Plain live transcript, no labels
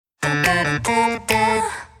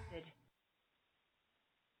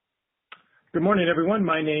Good morning, everyone.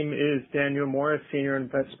 My name is Daniel Morris, Senior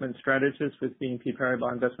Investment Strategist with BNP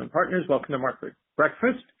Paribas Investment Partners. Welcome to Market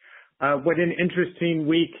Breakfast. What an interesting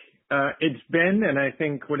week it's been, and I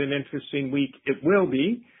think what an interesting week it will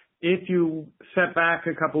be. If you sat back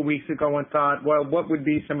a couple weeks ago and thought, well, what would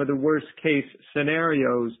be some of the worst case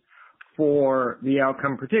scenarios for the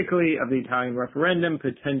outcome, particularly of the Italian referendum,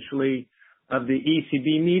 potentially of the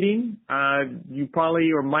ECB meeting, you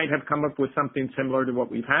probably or might have come up with something similar to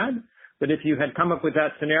what we've had. But if you had come up with that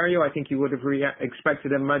scenario, I think you would have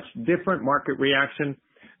expected a much different market reaction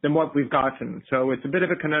than what we've gotten. So it's a bit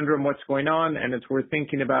of a conundrum what's going on, and it's worth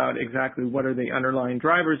thinking about exactly what are the underlying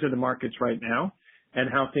drivers of the markets right now and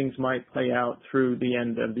how things might play out through the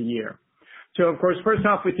end of the year. So, of course, first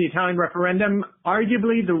off with the Italian referendum,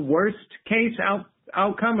 arguably the worst case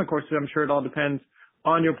outcome. Of course, I'm sure it all depends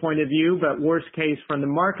on your point of view, but worst case from the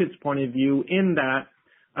market's point of view in that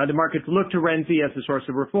the markets look to Renzi as a source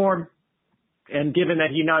of reform. And given that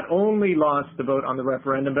he not only lost the vote on the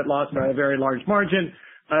referendum, but lost by a very large margin,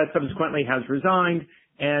 subsequently has resigned,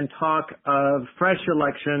 and talk of fresh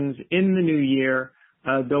elections in the new year,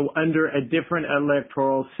 though under a different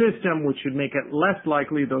electoral system, which should make it less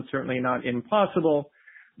likely, though certainly not impossible,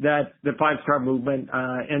 that the five-star movement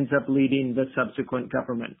ends up leading the subsequent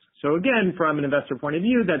government. So again, from an investor point of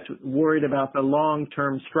view, that's worried about the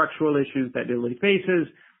long-term structural issues that Italy faces,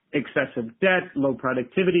 excessive debt, low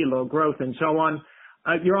productivity, low growth, and so on.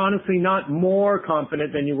 You're honestly not more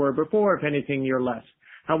confident than you were before. If anything, you're less.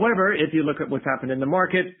 However, if you look at what's happened in the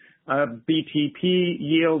market, BTP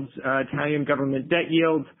yields, Italian government debt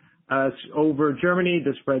yields over Germany,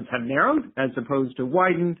 the spreads have narrowed as opposed to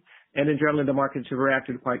widened, and in general, the markets have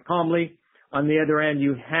reacted quite calmly. On the other end,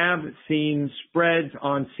 you have seen spreads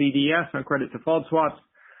on CDS, on credit default swaps,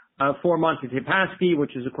 for Monte dei Paschi,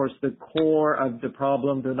 which is, of course, the core of the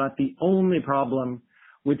problem, though not the only problem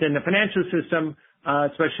within the financial system,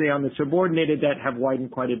 especially on the subordinated debt, have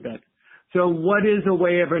widened quite a bit. So what is a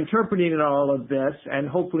way of interpreting all of this, and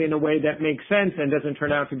hopefully in a way that makes sense and doesn't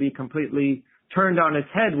turn out to be completely turned on its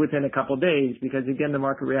head within a couple of days, because, again, the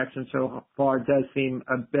market reaction so far does seem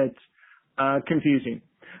a bit confusing.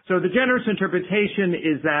 So the generous interpretation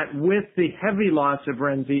is that with the heavy loss of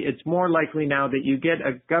Renzi, it's more likely now that you get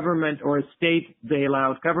a government or a state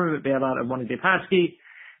bailout, government bailout of Monte dei Paschi,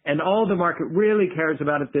 and all the market really cares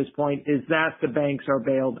about at this point is that the banks are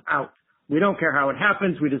bailed out. We don't care how it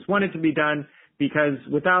happens. We just want it to be done because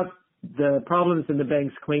without the problems in the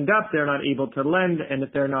banks cleaned up, they're not able to lend, and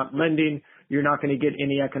if they're not lending, you're not going to get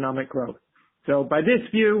any economic growth. So by this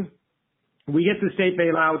view, we get the state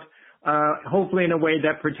bailout, hopefully in a way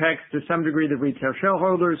that protects to some degree the retail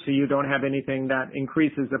shareholders, so you don't have anything that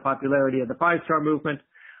increases the popularity of the five-star movement.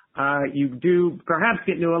 You do perhaps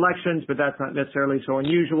get new elections, but that's not necessarily so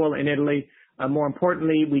unusual in Italy. More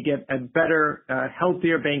importantly, we get a better,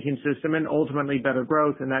 healthier banking system and ultimately better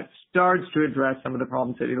growth, and that starts to address some of the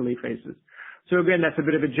problems that Italy faces. So again, that's a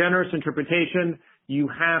bit of a generous interpretation. You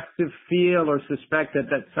have to feel or suspect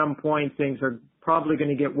that at some point things are probably going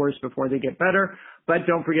to get worse before they get better. But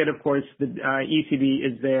don't forget, of course, the ECB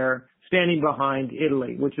is there standing behind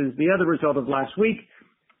Italy, which is the other result of last week.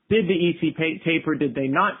 Did the ECB taper? Did they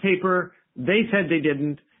not taper? They said they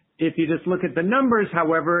didn't. If you just look at the numbers,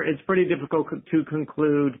 however, it's pretty difficult to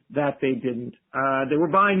conclude that they didn't. They were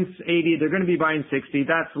buying 80. They're going to be buying 60.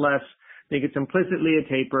 That's less. I think it's implicitly a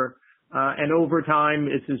taper. And over time,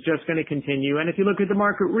 this is just going to continue. And if you look at the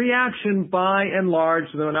market reaction, by and large,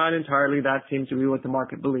 though not entirely, that seems to be what the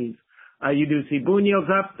market believes. You do see bond yields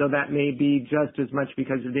up, though that may be just as much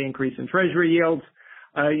because of the increase in treasury yields.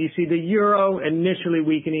 You see the euro initially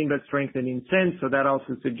weakening but strengthening since, so that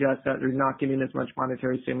also suggests that they're not getting as much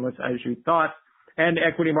monetary stimulus as you thought. And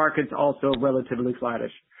equity markets also relatively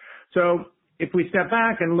flattish. So if we step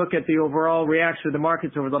back and look at the overall reaction of the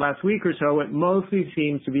markets over the last week or so, it mostly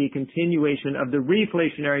seems to be a continuation of the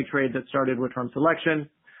reflationary trade that started with Trump's election.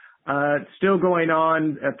 Still going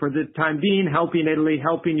on for the time being, helping Italy,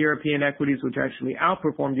 helping European equities, which actually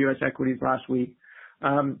outperformed U.S. equities last week.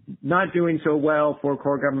 Not doing so well for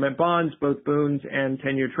core government bonds, both Bunds and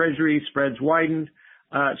 10-year treasury spreads widened.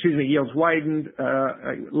 Yields widened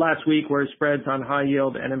last week, where spreads on high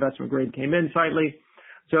yield and investment grade came in slightly.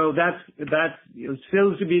 So that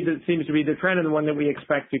seems to be the trend, and the one that we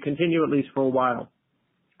expect to continue at least for a while.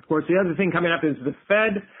 Of course, the other thing coming up is the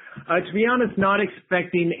Fed. To be honest, not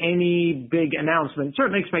expecting any big announcement.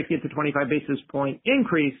 Certainly expecting it to 25 basis point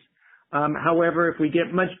increase. However, if we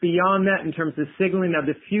get much beyond that in terms of signaling of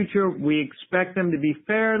the future, we expect them to be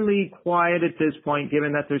fairly quiet at this point,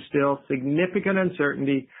 given that there's still significant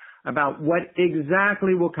uncertainty about what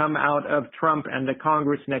exactly will come out of Trump and the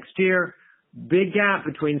Congress next year. Big gap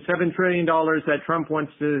between $7 trillion that Trump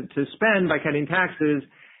wants to spend by cutting taxes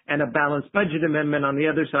and a balanced budget amendment on the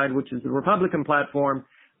other side, which is the Republican platform.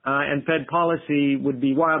 And Fed policy would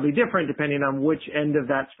be wildly different depending on which end of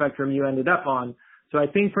that spectrum you ended up on. So I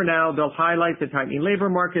think for now they'll highlight the tightening labor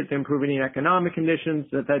market, the improving economic conditions,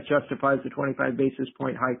 that justifies the 25 basis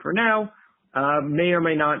point hike for now. May or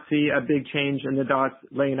may not see a big change in the dots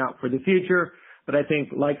laying out for the future, but I think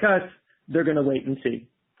like us, they're going to wait and see.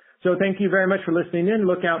 So thank you very much for listening in.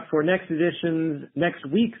 Look out for next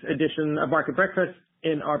week's edition of Market Breakfast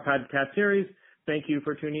in our podcast series. Thank you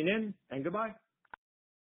for tuning in, and goodbye.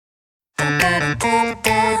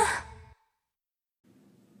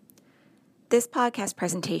 This podcast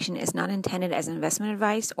presentation is not intended as investment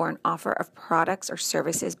advice or an offer of products or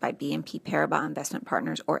services by BNP Paribas Investment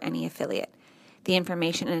Partners or any affiliate. The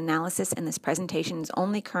information and analysis in this presentation is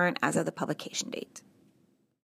only current as of the publication date.